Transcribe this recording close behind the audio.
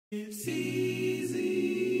It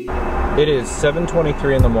is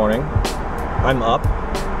 7:23 in the morning. I'm up,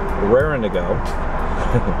 raring to go,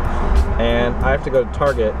 and I have to go to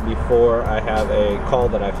Target before I have a call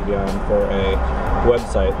that I have to be on for a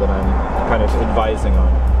website that I'm kind of advising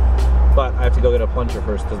on. But I have to go get a plunger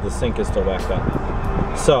first because the sink is still backed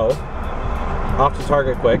up. So, off to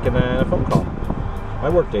Target quick and then a phone call. My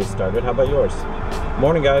work day started. How about yours?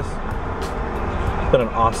 Morning, guys. It's been an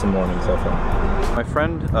awesome morning so far. My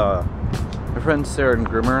friend Sarah and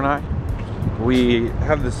Grimmer and I, we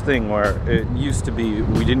have this thing where it used to be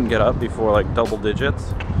we didn't get up before like double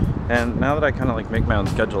digits, and now that I kind of like make my own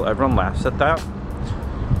schedule, everyone laughs at that.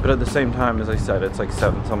 But at the same time, as I said, it's like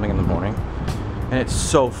 7 something in the morning, and it's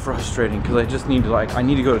so frustrating because I just need to I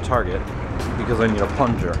need to go to Target because I need a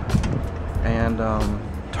plunger, and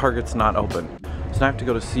Target's not open, so I have to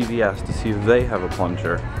go to CVS to see if they have a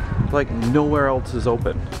plunger. Like nowhere else is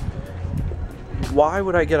open. Why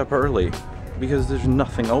would I get up early? Because there's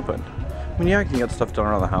nothing open. I mean, yeah, I can get stuff done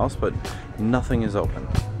around the house, but nothing is open.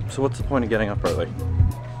 So what's the point of getting up early?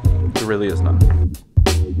 There really is none.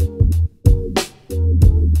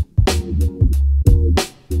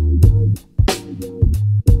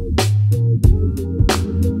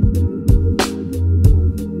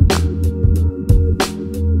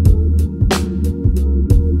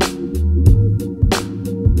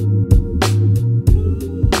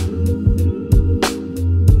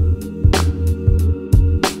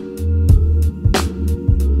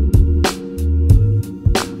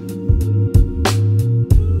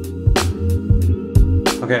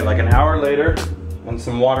 Okay, like an hour later, and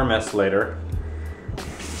some water mess later.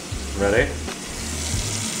 Ready?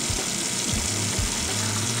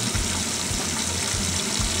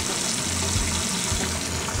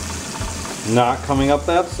 Not coming up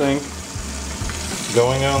that sink.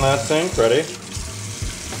 Going down that sink, ready?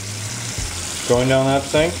 Going down that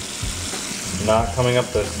sink. Not coming up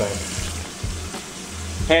this sink.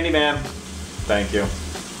 Handyman. Thank you.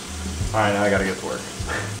 Alright, now I gotta get to work.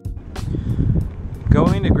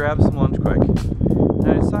 Going to grab some lunch quick, and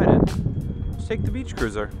I decided to take the beach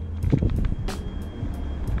cruiser.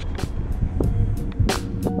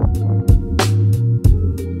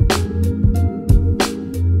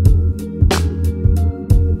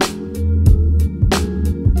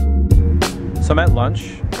 So I'm at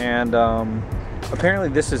lunch, and apparently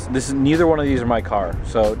this is neither one of these are my car,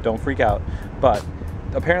 so don't freak out. But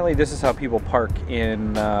apparently this is how people park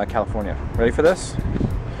in California. Ready for this?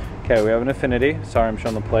 Okay, we have an Infinity. Sorry, I'm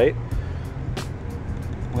showing the plate.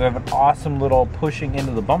 We have an awesome little pushing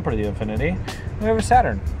into the bumper of the Infinity. We have a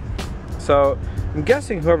Saturn. So I'm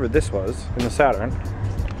guessing whoever this was in the Saturn.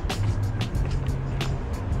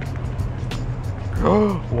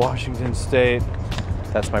 Washington State.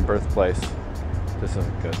 That's my birthplace. This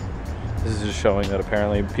isn't good. This is just showing that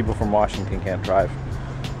apparently people from Washington can't drive.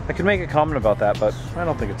 I could make a comment about that, but I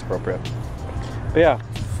don't think it's appropriate. But yeah,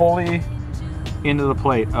 fully into the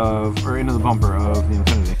plate of, or into the bumper of the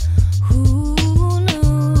Infinity.